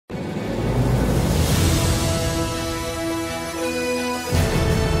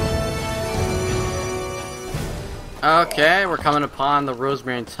Okay, we're coming upon the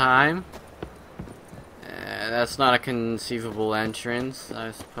Rosemary and Thyme. That's not a conceivable entrance,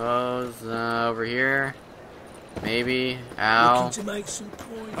 I suppose. Over here. Maybe. Ow. Looking to make some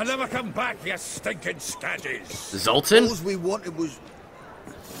coins. I'll never come back, you stinking scaddies. Zoltan? All we wanted was...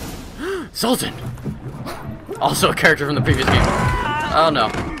 Zoltan! Also a character from the previous game. Oh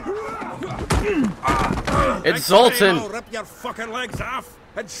no. It's Zoltan! I'll rip your fucking legs off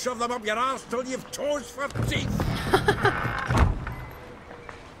and shove them up your arse till you've toes for teeth.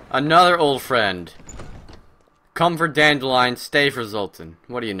 Another old friend. Come for Dandellion, stay for Zoltan.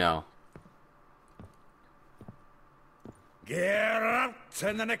 What do you know? Geralt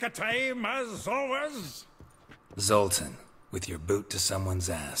in the nick of time, as always. Zoltan, with your boot to someone's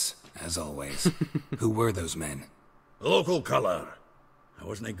ass, as always. Who were those men? Local colour. I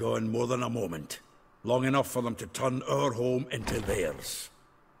wasn't gone more than a moment. Long enough for them to turn our home into theirs.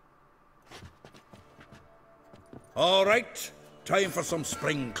 All right, time for some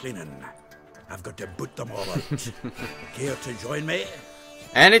spring cleaning. I've got to boot them all out. Care to join me?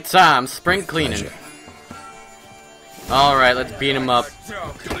 Anytime, spring cleaning. Pleasure. Alright, let's beat him up.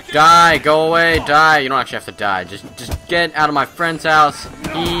 Die, go away, die. You don't actually have to die. Just get out of my friend's house.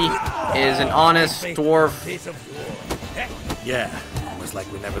 He is an honest dwarf. Yeah, almost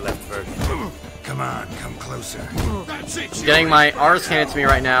like we never left Vergen. Come on, come closer. I'm getting my arse handed to me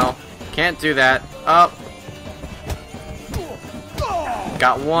right now. Can't do that. Up.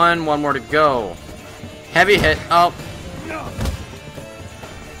 Got one more to go. Heavy hit. Up.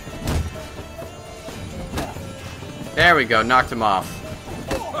 There we go, knocked him off.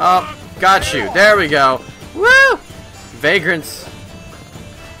 Oh, got you. There we go. Woo! Vagrants.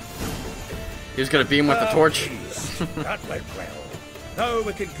 He was gonna beam with the torch. That went well. Now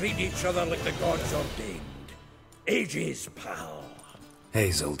we can greet each other like the gods ordained. Ages, pal.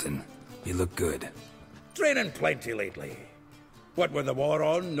 Hey, Zoltan. You look good. Training plenty lately. What with the war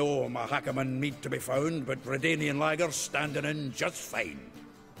on, no Mahakaman meat to be found, but Redanian lagers standing in just fine.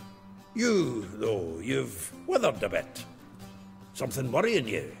 You, though, you've withered a bit. Something worrying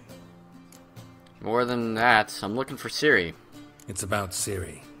you? More than that, I'm looking for Ciri. It's about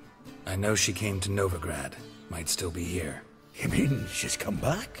Ciri. I know she came to Novigrad. Might still be here. You mean she's come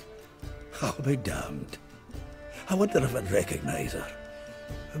back? I'll be damned. I wonder if I'd recognize her.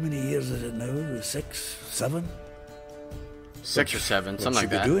 How many years is it now? 6, 7? 6 or 7, What's something she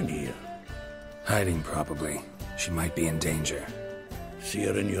like that. be doing here? Hiding, probably. She might be in danger. See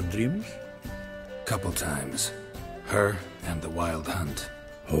her in your dreams? Couple times. Her and the Wild Hunt.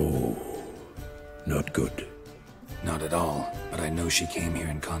 Oh, not good. Not at all, but I know she came here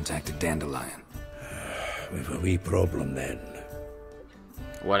and contacted Dandellion. We've a wee problem then.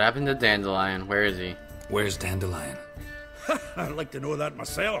 What happened to Dandellion? Where is he? Where's Dandellion? I'd like to know that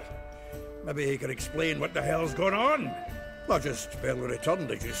myself. Maybe he could explain what the hell's going on. Not just barely returned,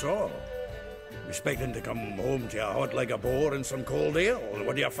 as you saw. Expecting to come home to a hot like a boar and some cold ale.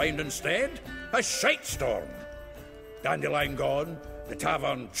 What do you find instead? A shite storm. Dandellion gone, the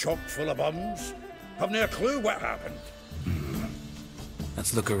tavern chock full of bums. Have no clue what happened.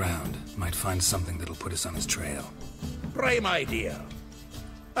 Let's look around. Might find something that'll put us on his trail. Prime idea.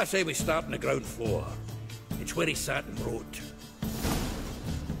 I say we start on the ground floor. It's where he sat and wrote.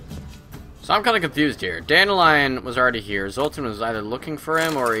 So I'm kind of confused here. Dandellion was already here. Zoltan was either looking for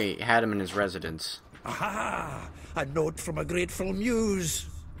him or he had him in his residence. Aha! A note from a grateful muse.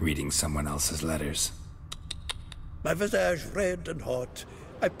 Reading someone else's letters. My visage red and hot.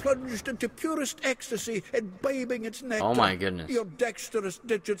 I plunged into purest ecstasy, imbibing its nectar. Oh my goodness. Your dexterous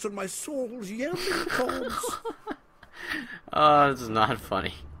digits on my soul's yearning calls. Oh, this is not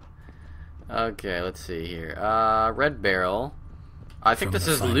funny. Okay, let's see here. Red barrel. I think From this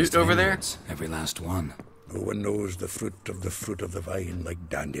the is finest loot over there. vineyards, every last one. No one knows the fruit of the vine like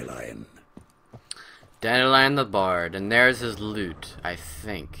Dandellion. Dandellion the Bard, and there's his loot, I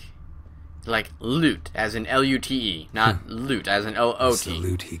think. Like loot, as in L-U-T-E, not loot, as in It's the O-O-T.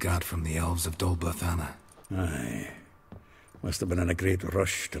 loot he got from the elves of Dol Blathanna. Aye. Must have been in a great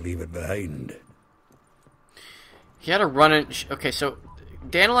rush to leave it behind. He had a run-in... Okay, so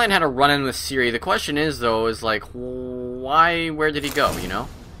Dandellion had a run-in with Ciri. The question is, though, is like, where did he go, you know?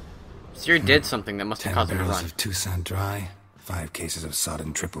 Ciri did something that must have 10 caused him to barrels run. of Toussaint Dry, 5 cases of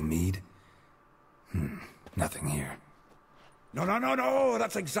sodden triple mead. Nothing here. No,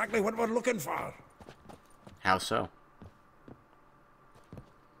 that's exactly what we're looking for. How so?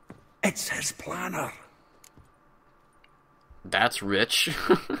 It's his planner. That's rich.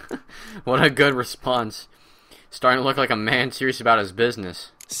 What a good response. Starting to look like a man serious about his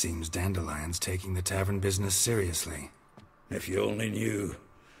business. Seems Dandelion's taking the tavern business seriously. If you only knew.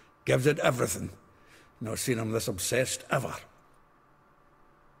 Gives it everything. Not seen him this obsessed ever.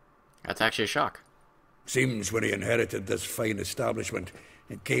 That's actually a shock. Seems when he inherited this fine establishment,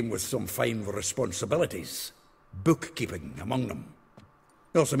 it came with some fine responsibilities. Bookkeeping among them.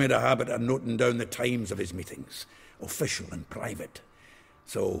 He also made a habit of noting down the times of his meetings, official and private.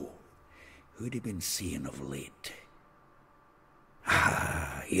 So, who'd he been seeing of late?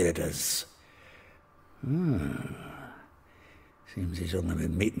 Ah, here it is. Seems he's only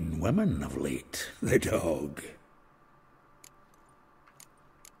been meeting women of late, the dog.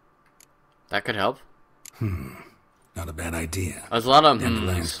 That could help. Not a bad idea. There's a lot of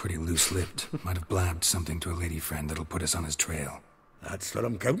Dandelion's pretty loose-lipped. Might have blabbed something to a lady friend that'll put us on his trail. That's what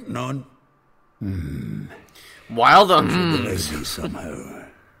I'm counting on. While the Maybe somehow.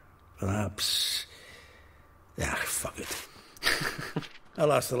 Perhaps... Ah, fuck it.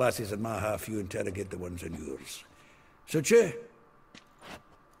 I'll ask the lassies in my half, you interrogate the ones in yours. Suche?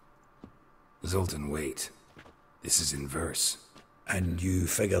 Zoltan, wait. This is in verse. And you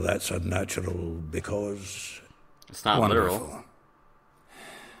figure that's unnatural because... It's not Wonderful. literal.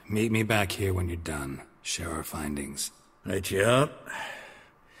 Meet me back here when you're done. Share our findings. Right you are.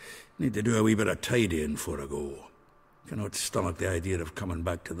 Need to do a wee bit of tidying before I go. Cannot stomach the idea of coming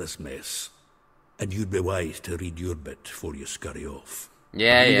back to this mess. And you'd be wise to read your bit before you scurry off.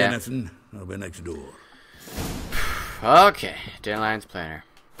 Yeah, If you need yeah. anything, I'll be next door. Okay, Dandelion's planner.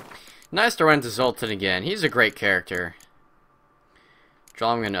 Nice to run into Zoltan again. He's a great character.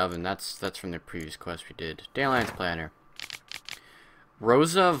 Drawing an oven. That's from the previous quest we did. Dandelion's planner.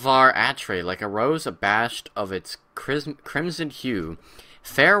 Rosa var atre, like a rose abashed of its crimson hue.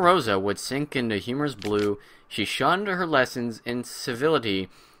 Fair Rosa would sink into humorous blue. She shunned her lessons in civility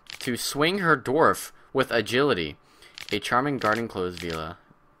to swing her dwarf with agility. A charming garden clothes villa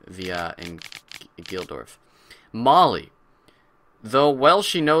in Gildorf. Molly. Though well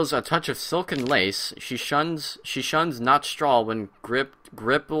she knows a touch of silken lace, she shuns not straw when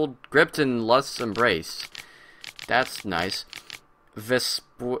gripped in lust's embrace. That's nice.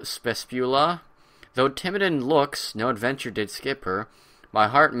 Vespula. Though timid in looks, no adventure did skip her. My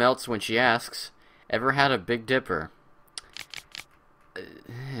heart melts when she asks, ever had a Big Dipper?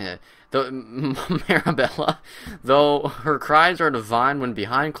 Marabella, though her cries are divine when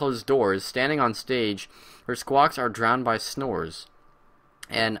behind closed doors, standing on stage, her squawks are drowned by snores.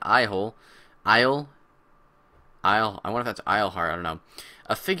 And Isle, I wonder if that's Ileheart, I don't know.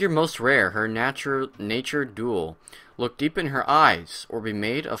 A figure most rare, her nature dual. Look deep in her eyes, or be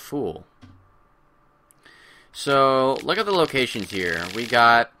made a fool. So, look at the locations here. We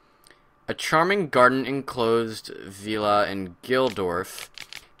got a charming garden enclosed villa in Gildorf.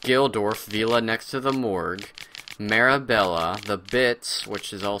 Gildorf villa next to the morgue. Marabella, the Bits,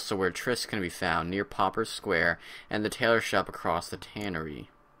 which is also where Triss can be found, near Popper Square, and the tailor shop across the tannery.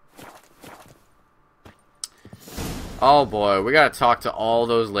 Oh boy, we gotta talk to all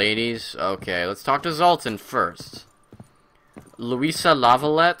those ladies. Okay, let's talk to Zoltan first. Louisa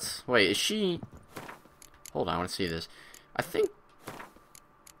Lavalette? Wait, is she... Hold on, I want to see this. I think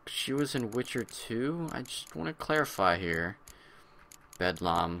she was in Witcher 2? I just want to clarify here.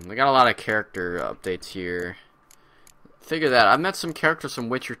 Bedlam. We got a lot of character updates here. Figure that. I've met some characters from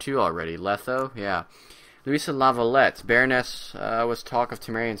Witcher 2 already. Letho? Yeah. Louisa Lavalette. Baroness was talk of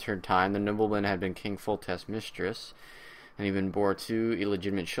Temerian's her time. The nobleman had been King Foltest's mistress, and even bore 2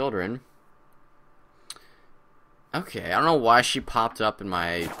 illegitimate children. Okay, I don't know why she popped up in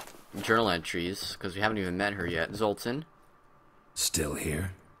my journal entries, because we haven't even met her yet. Zoltan? Still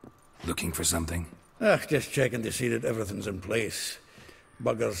here? Looking for something? Just checking to see that everything's in place.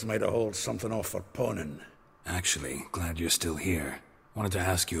 Buggers might have hauled something off for pawning. Actually, glad you're still here. Wanted to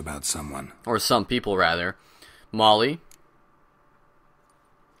ask you about someone. Or some people, rather. Molly?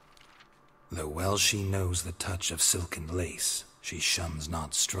 Though well she knows the touch of silken lace, she shuns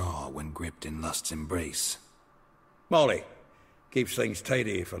not straw when gripped in lust's embrace. Molly. Keeps things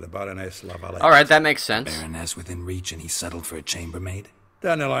tidy for the Baroness Lavalette. Alright, that makes sense. Baroness within reach and he settled for a chambermaid?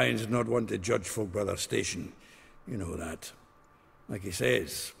 Dandelion's not one to judge folk by their station. You know that. Like he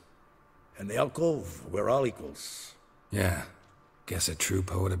says, in the alcove, we're all equals. Yeah. Guess a true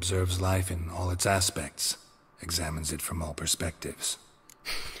poet observes life in all its aspects. Examines it from all perspectives.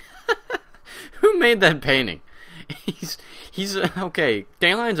 Who made that painting? He's okay,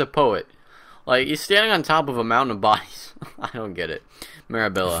 Dandelion's a poet. Like, he's standing on top of a mountain of bodies. I don't get it.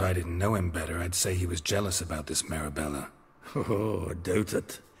 Marabella. If I didn't know him better, I'd say he was jealous about this Marabella. Oh, I doubt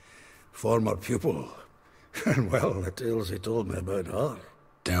it. Former pupil. And well, the tales he told me about her.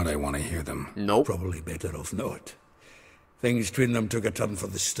 Doubt I want to hear them. Nope. Probably better off not. Things between them took a turn for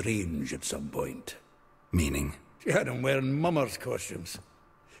the strange at some point. Meaning? She had him wearing mummers' costumes.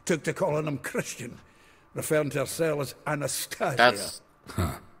 Took to calling him Christian. referring to herself as Anastasia. That's...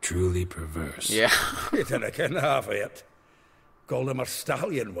 Huh. Truly perverse. Yeah. You didn't ken half of it. Called him her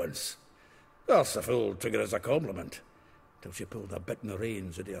stallion once. That's a fool took it as a compliment. Till she pulled a bit in the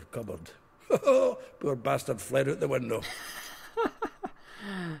reins into her cupboard. Poor bastard fled out the window.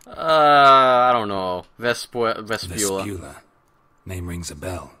 I don't know. Vespula. Vespula. Name rings a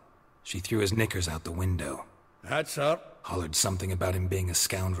bell. She threw his knickers out the window. That's her. Hollered something about him being a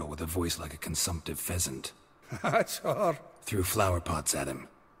scoundrel with a voice like a consumptive pheasant. That's her. Threw flower pots at him.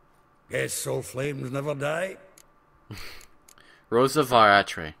 Guess soul flames never die. Rosa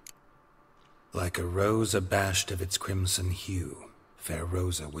Varatre. Like a rose abashed of its crimson hue, fair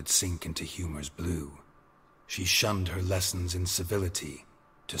Rosa would sink into humor's blue. She shunned her lessons in civility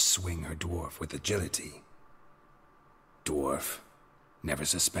to swing her dwarf with agility. Dwarf. Never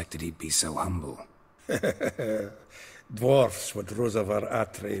suspected he'd be so humble. Dwarfs what Rosa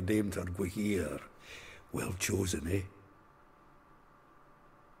Varatre named her Guahir. Well chosen, eh?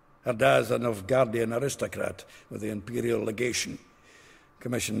 Her dad's a Novgardian aristocrat with the Imperial Legation.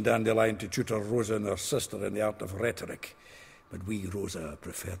 Commissioned Dandellion to tutor Rosa and her sister in the art of rhetoric. But we, Rosa,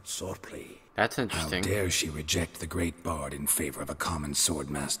 preferred swordplay. That's interesting. How dare she reject the great bard in favor of a common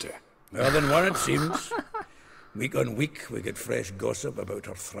swordmaster? More than one, it seems. Week on week, we get fresh gossip about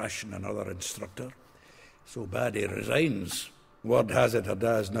her thrashing another instructor. So bad he resigns. Word has it her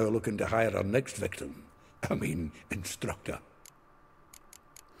dad's now looking to hire her next victim. I mean, instructor.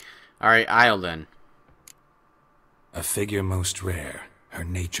 Alright, Isle then. A figure most rare, her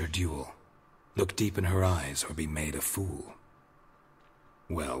nature dual. Look deep in her eyes or be made a fool.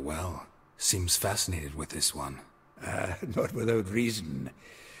 Well, well, seems fascinated with this one. Not without reason.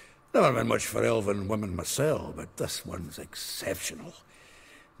 Never been much for elven women myself, but this one's exceptional.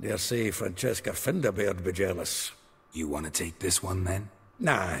 Dare say Francesca Finderbeard be jealous. You want to take this one, then?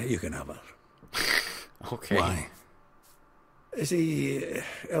 Nah, you can have her. Okay. Why? See,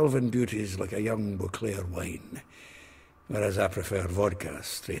 elven beauty's like a young Beauclair wine, whereas I prefer vodka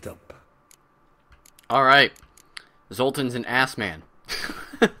straight up. Alright. Zoltan's an ass man.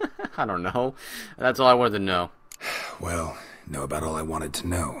 I don't know. That's all I wanted to know. Well, know about all I wanted to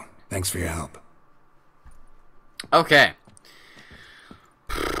know. Thanks for your help. Okay.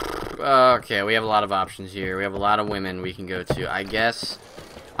 Okay, we have a lot of options here. We have a lot of women we can go to. I guess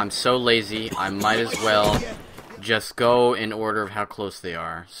I'm so lazy, I might as well just go in order of how close they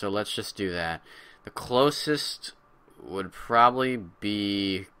are. So let's just do that. The closest would probably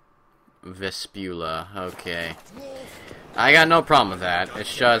be Vespula. Okay. I got no problem with that.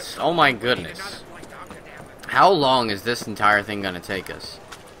 It's just, oh my goodness. How long is this entire thing gonna take us?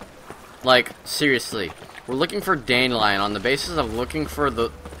 Like, seriously. We're looking for Dandellion on the basis of looking for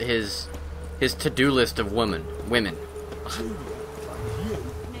his to-do list of women.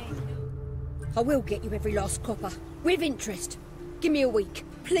 I will get you every last copper. With interest. Give me a week,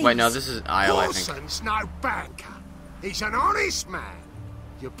 please. Wait, no, this is Isle, I think. Wilson's no banker. He's an honest man.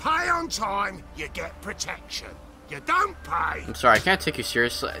 You pay on time, you get protection. You don't pay. I'm sorry, I can't take you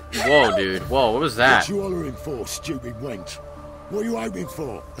seriously. Whoa, dude. Whoa, what was that? What you hollering for, stupid wench? What are you hoping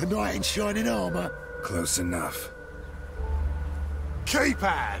for? A knight in shining armour? Close enough. Keep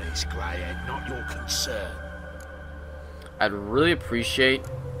out of this, greyhead, not your concern. I'd really appreciate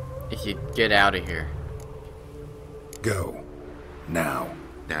if you get out of here. Go. Now.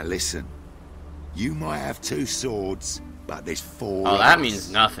 Now listen. You might have 2 swords, but there's 4 Oh, that others.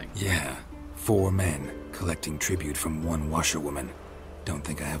 means nothing. Yeah. 4 men, collecting tribute from 1 washerwoman. Don't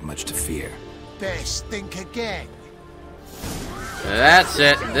think I have much to fear. Best think again. That's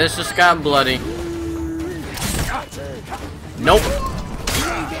it. This just got bloody. Nope.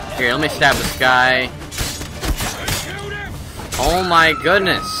 Here, let me stab this guy. Oh my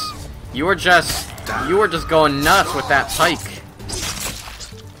goodness. You were just going nuts with that pike.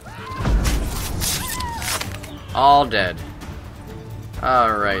 All dead.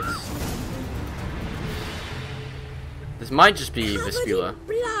 Alright. This might just be Vespula.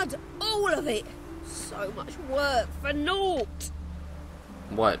 Blood, all of it. So much work for naught.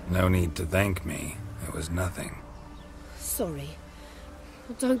 What? No need to thank me. It was nothing. Sorry.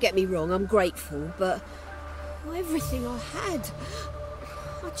 Don't get me wrong, I'm grateful, but everything I had,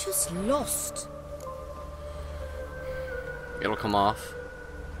 I just lost. It'll come off.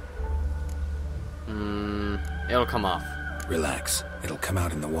 It'll come off. Relax. It'll come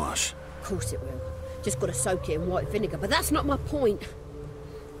out in the wash. Of course it will. Just gotta soak it in white vinegar, but that's not my point.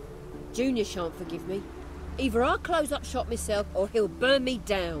 Junior shan't forgive me. Either I'll close up shop myself, or he'll burn me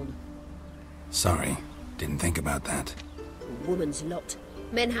down. Sorry. Didn't think about that. A woman's lot.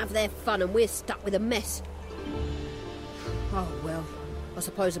 Men have their fun and we're stuck with a mess. Oh well, I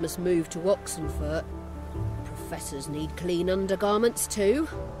suppose I must move to Oxenfurt. professors need clean undergarments too.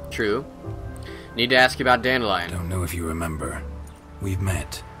 True. Need to ask you about Dandellion. Don't know if you remember. We've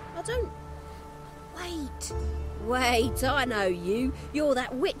met. I don't... Wait, I know you. You're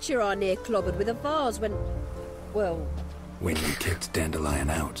that witcher I near clobbered with a vase when... Well... When you kicked Dandellion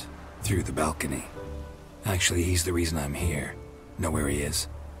out. Through the balcony. Actually, he's the reason I'm here. Know where he is?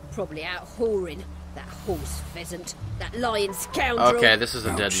 Probably out whoring. That horse pheasant. That lying scoundrel. Okay, this is a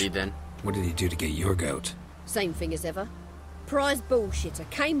dead Ouch. lead then. What did he do to get your goat? Same thing as ever. Prize bullshitter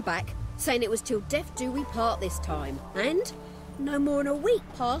came back, saying it was till death do we part this time. And no more than a week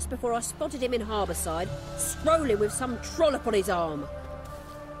passed before I spotted him in Harbourside, strolling with some trollop on his arm.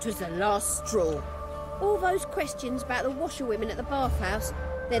 'Twas the last straw. All those questions about the washerwomen at the bathhouse,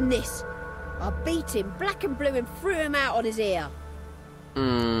 then this. I beat him black and blue and threw him out on his ear.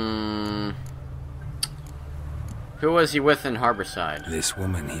 Who was he with in Harbourside? This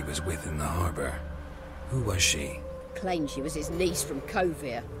woman he was with in the harbor. Who was she? Claimed she was his niece from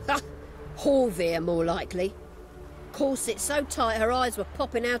Covere. Ha! Horvere, more likely. Corset so tight her eyes were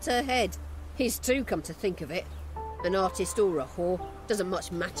popping out her head. His too, come to think of it. An artist or a whore. Doesn't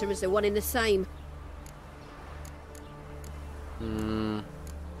much matter as they're one in the same.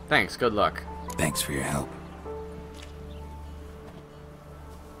 Thanks, good luck. Thanks for your help.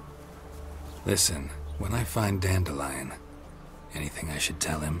 Listen, when I find Dandellion, anything I should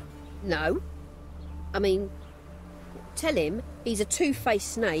tell him? No. I mean, tell him he's a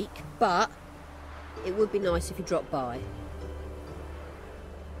two-faced snake, but it would be nice if he dropped by.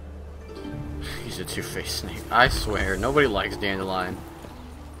 He's a two-faced snake. I swear, nobody likes Dandellion.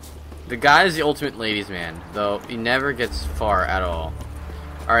 The guy is the ultimate ladies' man, though he never gets far at all.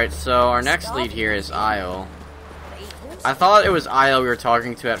 Alright, so our next lead here is Isle. I thought it was Isle we were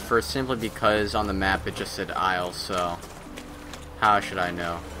talking to at first simply because on the map it just said Isle, so how should I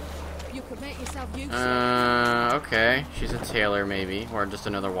know? You could make yourself useful. Okay. She's a tailor maybe, or just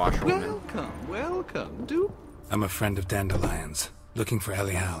another washerwoman. Welcome. Do I'm a friend of Dandelion's, looking for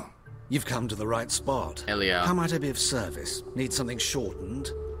Elial. You've come to the right spot. Elial. How might I be of service? Need something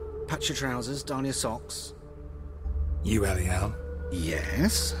shortened? Patch your trousers, darn your socks. You, Elial?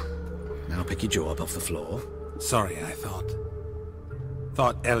 Yes. Now pick your jaw up off the floor. Sorry, I thought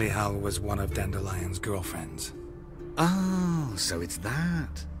Elial was one of Dandelion's girlfriends. Oh, so it's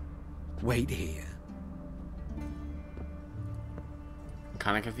that. Wait here.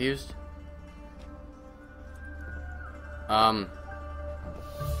 Kind of confused. Any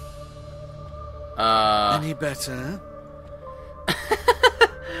better?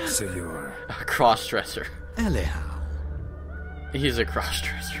 So you're... A cross-dresser. Elial. He's a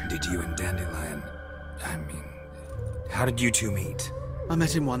cross-dresser. Did you and Dandellion... I mean... How did you two meet? I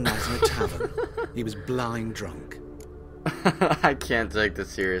met him one night in a tavern. He was blind drunk. I can't take this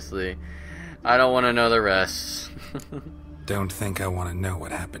seriously. I don't want to know the rest. Don't think I want to know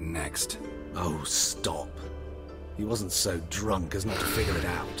what happened next. Oh, stop. He wasn't so drunk as not to figure it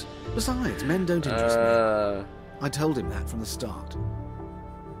out. Besides, men don't interest me. I told him that from the start.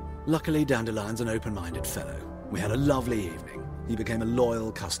 Luckily, Dandelion's an open-minded fellow. We had a lovely evening. He became a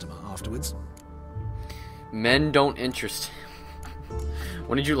loyal customer afterwards. Men don't interest him.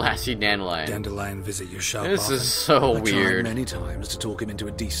 When did you last see Dandellion? Dandellion visit your shop This often? is so I weird. tried many times to talk him into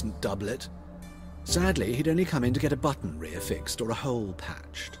a decent doublet. Sadly, he'd only come in to get a button rear fixed or a hole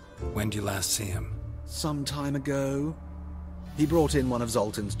patched. When did you last see him? Some time ago. He brought in one of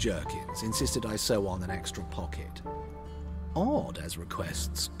Zoltan's jerkins, insisted I sew on an extra pocket. Odd as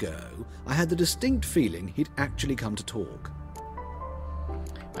requests go, I had the distinct feeling he'd actually come to talk.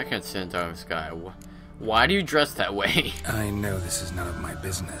 I can't stand talking to this guy. Why do you dress that way? I know this is none of my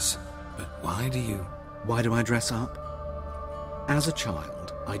business, but why do you... Why do I dress up? As a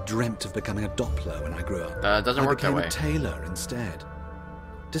child, I dreamt of becoming a Doppler when I grew up. It doesn't work that way. I became a tailor instead.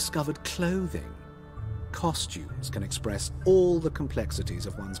 Discovered clothing. Costumes can express all the complexities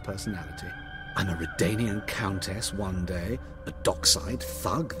of one's personality. I'm a Redanian countess one day, a dockside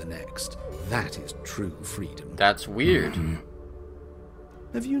thug the next. That is true freedom. That's weird.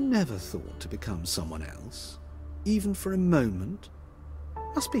 Have you never thought to become someone else? Even for a moment?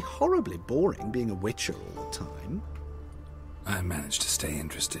 Must be horribly boring being a witcher all the time. I managed to stay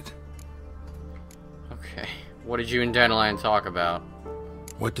interested. Okay. What did you and Dandellion talk about?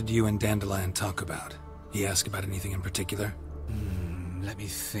 What did you and Dandellion talk about? He asked about anything in particular? Let me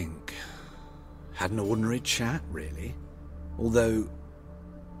think. Had an ordinary chat, really. Although,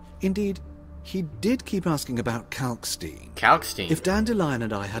 indeed, he did keep asking about Kalkstein. Kalkstein? If Dandellion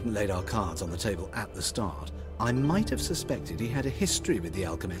and I hadn't laid our cards on the table at the start, I might have suspected he had a history with the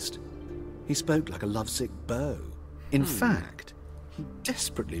alchemist. He spoke like a lovesick beau. In fact, he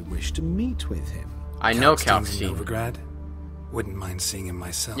desperately wished to meet with him. I know Kalkstein's in Kalkstein. Novigrad? Wouldn't mind seeing him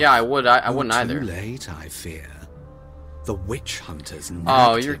myself. Yeah, I would. I wouldn't Too either. late, I fear. The witch hunters Oh,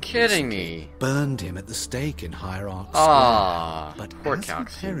 nabbed you're him kidding recently, me. Burned him at the stake in Hierarch Ah, Square. But poor as he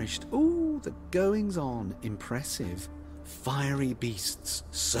Kalkstein. perished, ooh, the goings on, impressive. Fiery beasts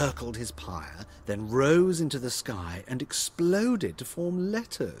circled his pyre, then rose into the sky and exploded to form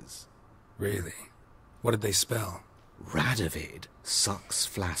letters. Really? What did they spell? Radovid sucks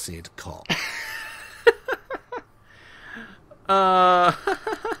flaccid cock. I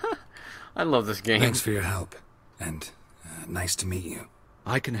love this game. Thanks for your help. And nice to meet you.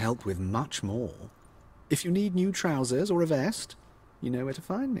 I can help with much more. If you need new trousers or a vest, you know where to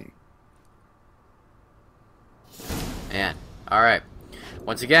find me. Man. Alright.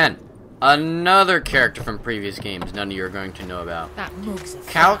 Once again, another character from previous games none of you are going to know about. That mug's a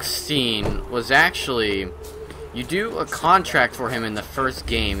Kalkstein was actually... You do a contract for him in the first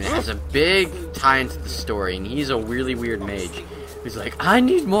game, and it has a big tie into the story, and he's a really weird mage. He's like, I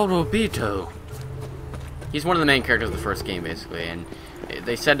need more Obito. He's one of the main characters of the first game, basically, and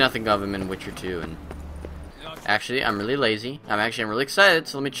they said nothing of him in Witcher 2, and... Actually, I'm really lazy. I'm really excited,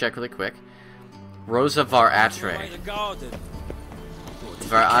 so let me check really quick. Rosa Var Atre.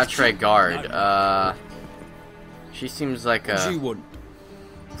 Var Atre Guard. She seems like a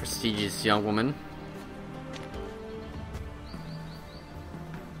prestigious young woman.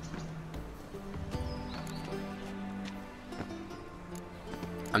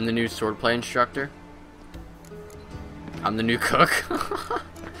 I'm the new swordplay instructor. I'm the new cook.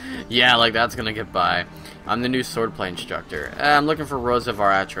 Yeah, like that's gonna get by. I'm the new swordplay instructor. I'm looking for Rosa Var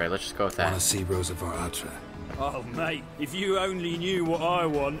Atre. Let's just go with that. Want to see Rosa Var Atre? Oh, mate, if you only knew what I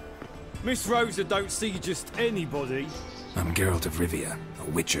want. Miss Rosa don't see just anybody. I'm Geralt of Rivia, a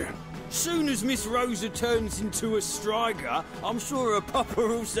witcher. Soon as Miss Rosa turns into a striker, I'm sure her papa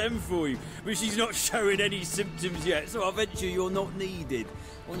will send for you. But she's not showing any symptoms yet, so I venture you're not needed.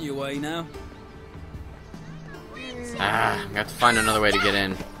 On your way now. I'm gonna have to find another way to get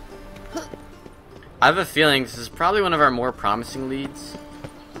in. I have a feeling this is probably one of our more promising leads.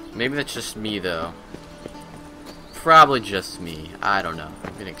 Maybe that's just me, though. Probably just me. I don't know.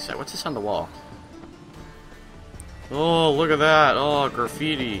 I'm getting excited. What's this on the wall? Oh, look at that. Oh,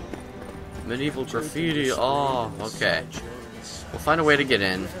 graffiti. Medieval graffiti. Oh, okay. We'll find a way to get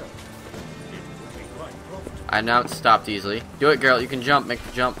in. I now it's stopped easily. Do it, Geralt. You can jump. Make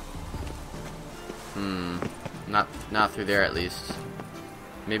the jump. Not through there, at least.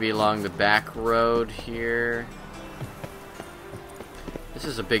 Maybe along the back road here. This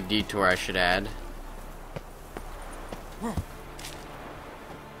is a big detour, I should add.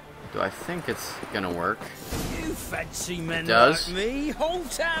 Do I think it's gonna work? You fancy men Does. like me? Whole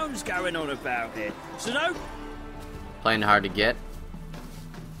town's going on about it. So no. Playing hard to get.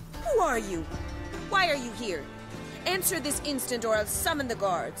 Who are you? Why are you here? Answer this instant or I'll summon the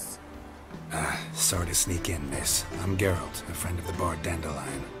guards. Sorry to sneak in, miss. I'm Geralt, a friend of the bard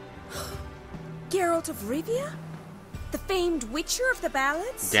Dandellion. Geralt of Rivia? The famed witcher of the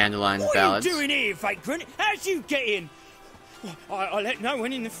ballads? Dandelion What ballads. are you doing here, vagrant? How'd you get in? I let no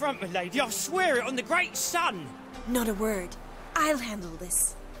one in the front, my lady. I swear it on the great sun. Not a word. I'll handle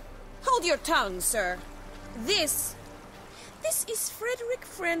this. Hold your tongue, sir. This is Frederick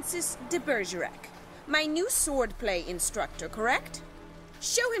Francis de Bergerac, my new swordplay instructor, correct?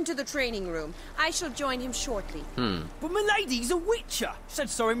 Show him to the training room. I shall join him shortly. But my lady's a witcher.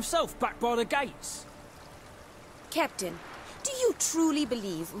 Said so himself back by the gates. Captain, do you truly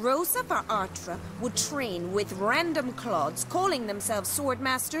believe Rosa Var Atre would train with random clods calling themselves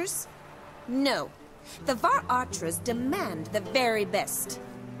swordmasters? No. The Var Atres demand the very best.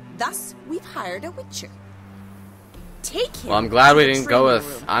 Thus, we've hired a witcher. Take him. Well, I'm glad we to the didn't go training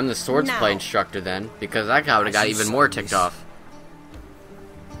with room. I'm the swordsplay Now. instructor then, because that guy would have got even more ticked off.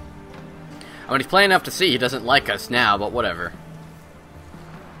 I mean, he's playing enough to see he doesn't like us now, but whatever.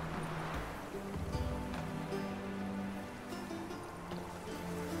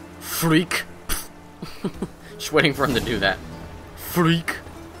 Freak. Just waiting for him to do that. Freak.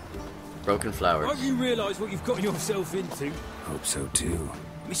 Broken flowers. Hope you realise what you've got yourself into. Hope so too.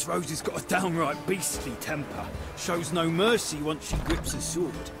 Miss Rosa's got a downright beastly temper. Shows no mercy once she grips a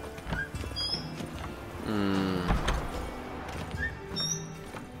sword.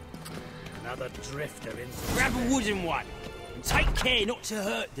 Another drifter in. Grab a wooden one. And take care not to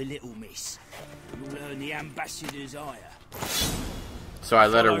hurt the little miss. You'll earn the ambassador's ire. So I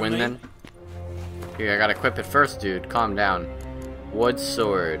let her Follow win me. then? Here, I gotta equip it first, dude. Calm down. Wood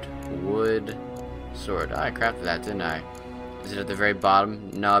sword. Wood sword. I crafted that, didn't I? Is it at the very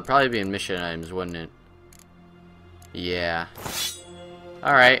bottom? No, it'd probably be in mission items, wouldn't it? Yeah.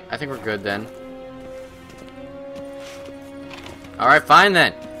 Alright, I think we're good then. Alright, fine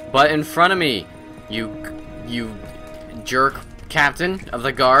then. But in front of me, you jerk captain of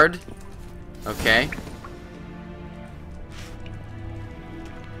the guard. Okay.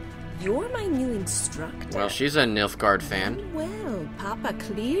 You're my new instructor. Well, she's a Nilfgaard fan. Well, Papa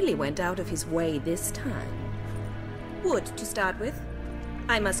clearly went out of his way this time. Wood, to start with.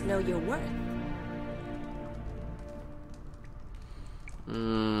 I must know your worth.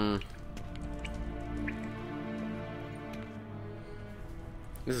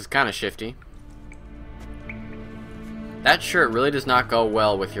 This is kind of shifty. That shirt really does not go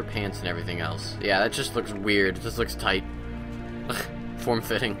well with your pants and everything else. Yeah, that just looks weird. It just looks tight.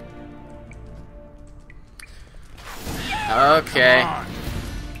 Form-fitting. Okay.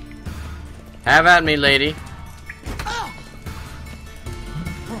 Have at me, lady.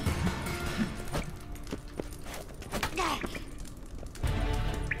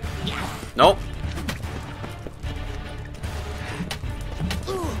 Nope.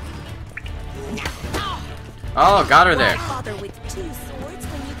 Oh, got her there. Why bother with two swords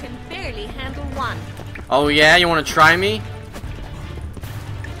when you can barely handle one? Oh yeah, you want to try me?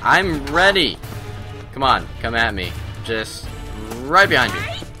 I'm ready. Come on, come at me. Just right behind you.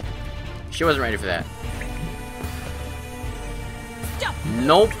 She wasn't ready for that. Stop.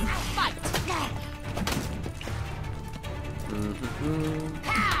 Nope. Fight.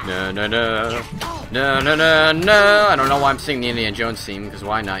 No, no, no. No, no, no, no. I don't know why I'm singing the Indiana Jones theme, because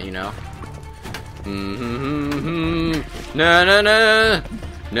why not, you know? No, no, no.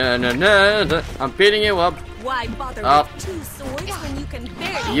 No, no, no. I'm beating you up. Why bother with two swords when you can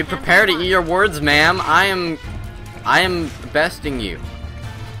barely You prepare to eat your words, ma'am. I am besting you.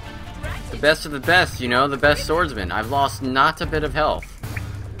 The best of the best, you know, the best swordsman. I've lost not a bit of health.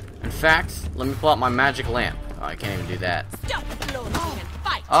 In fact, let me pull out my magic lamp. Oh, I can't even do that. Stop floating and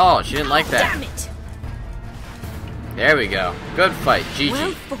fight. Oh, she didn't like that. Damn it. There we go. Good fight, GG.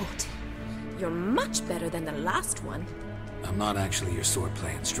 Well fought. You're much better than the last one. I'm not actually your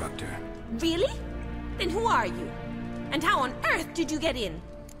swordplay instructor. Really? Then who are you? And how on earth did you get in?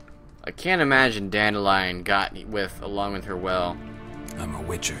 I can't imagine Dandellion got along with her well. I'm a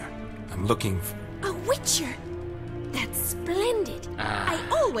witcher. I'm looking for... A witcher? That's splendid. I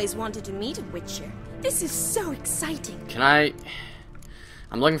always wanted to meet a witcher. This is so exciting. Can I...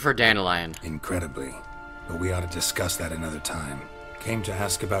 I'm looking for Dandellion. Incredibly. But we ought to discuss that another time. Came to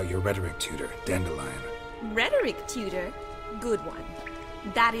ask about your rhetoric tutor, Dandellion. Rhetoric tutor? Good one.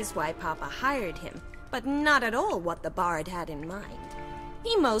 That is why Papa hired him, but not at all what the bard had in mind.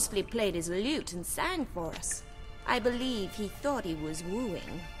 He mostly played his lute and sang for us. I believe he thought he was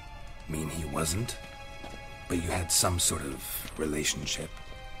wooing. Mean he wasn't? But you had some sort of relationship?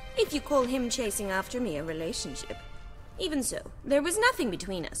 If you call him chasing after me a relationship. Even so, there was nothing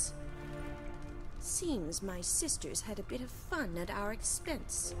between us. Seems my sisters had a bit of fun at our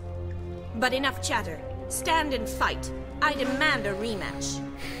expense. But enough chatter. Stand and fight. I demand a rematch.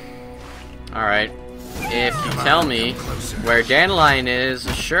 Alright. If you tell me where Dandellion is,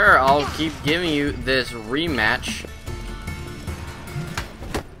 sure, I'll keep giving you this rematch.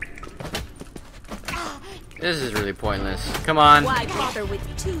 This is really pointless. Come on. Why bother with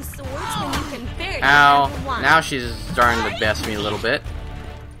two swords when you can barely Ow. handle one? Now she's starting to best me a little bit.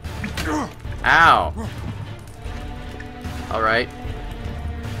 Ow. Alright.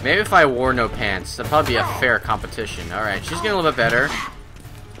 Maybe if I wore no pants, that'd probably be a fair competition. Alright, she's getting a little bit better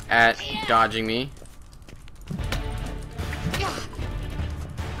at dodging me.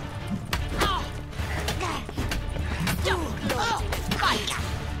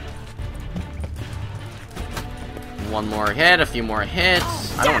 One more hit, a few more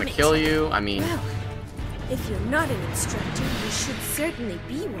hits. I don't want to kill you. I mean... Well, if you're not an instructor, you should certainly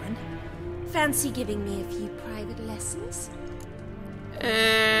be one. Fancy giving me a few private lessons?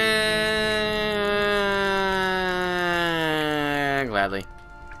 Gladly.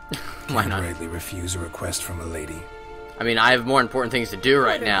 Why not? Can't rightly refuse a request from a lady. I mean, I have more important things to do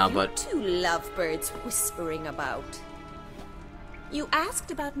right What now, are you but... two lovebirds whispering about? You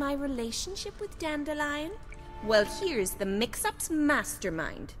asked about my relationship with Dandellion? Well, here's the mix-up's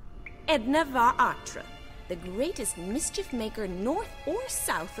mastermind. Edna var Atra, the greatest mischief maker north or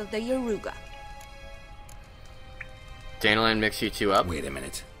south of the Yaruga. Dandellion mixed you two up? Wait a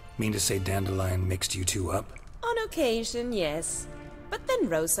minute. Mean to say Dandellion mixed you two up? On occasion, yes. But then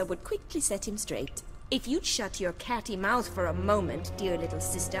Rosa would quickly set him straight. If you'd shut your catty mouth for a moment, dear little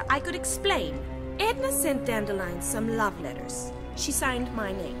sister, I could explain. Edna sent Dandellion some love letters. She signed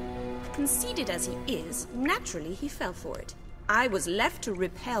my name. Conceited as he is, naturally he fell for it. I was left to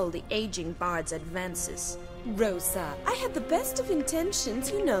repel the aging bard's advances. Rosa, I had the best of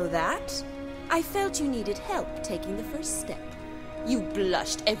intentions, you know that. I felt you needed help taking the first step. You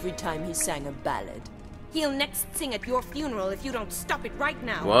blushed every time he sang a ballad. He'll next sing at your funeral if you don't stop it right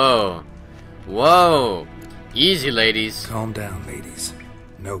now. Whoa. Whoa. Easy, ladies. Calm down, ladies.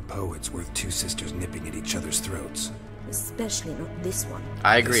 No poet's worth two sisters nipping at each other's throats. Especially not this one.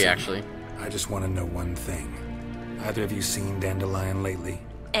 I agree, Listen, actually. I just want to know one thing. Either of you seen Dandellion lately?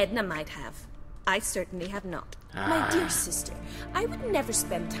 Edna might have. I certainly have not. My dear sister, I would never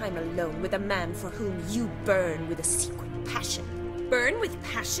spend time alone with a man for whom you burn with a secret passion. Burn with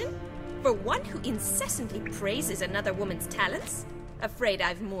passion? For one who incessantly praises another woman's talents? Afraid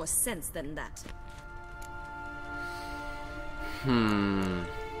I've more sense than that.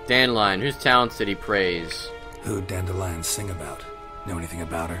 Dandelion, whose talents did he praise? Who'd Dandellion sing about? Know anything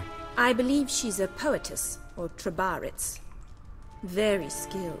about her? I believe she's a poetess, or trebaritz. Very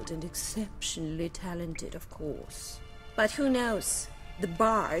skilled and exceptionally talented, of course. But who knows? The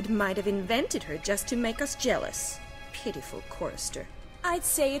bard might have invented her just to make us jealous. Pitiful chorister. I'd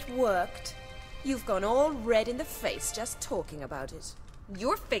say it worked. You've gone all red in the face just talking about it.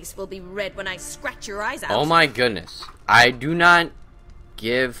 Your face will be red when I scratch your eyes out. Oh my goodness. I do not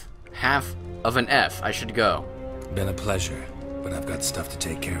give half of an F. I should go. Been a pleasure, but I've got stuff to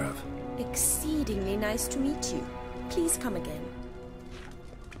take care of. Exceedingly nice to meet you. Please come again.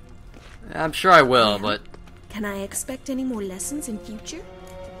 I'm sure I will, but... Can I expect any more lessons in future?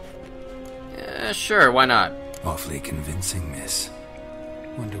 Sure, why not? Awfully convincing, miss.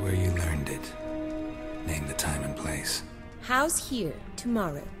 Wonder where you learned it. Name the time and place. House here,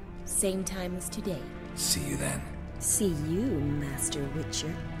 tomorrow. Same time as today. See you then. See you, Master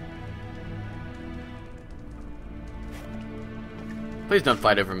Witcher. Please don't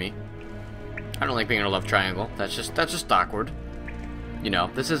fight over me. I don't like being in a love triangle. That's just awkward. You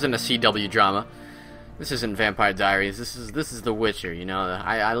know, this isn't a CW drama. This isn't Vampire Diaries. This is The Witcher, you know.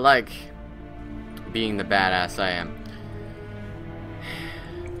 I like being the badass I am.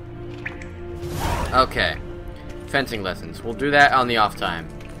 Okay. Fencing lessons. We'll do that on the off time.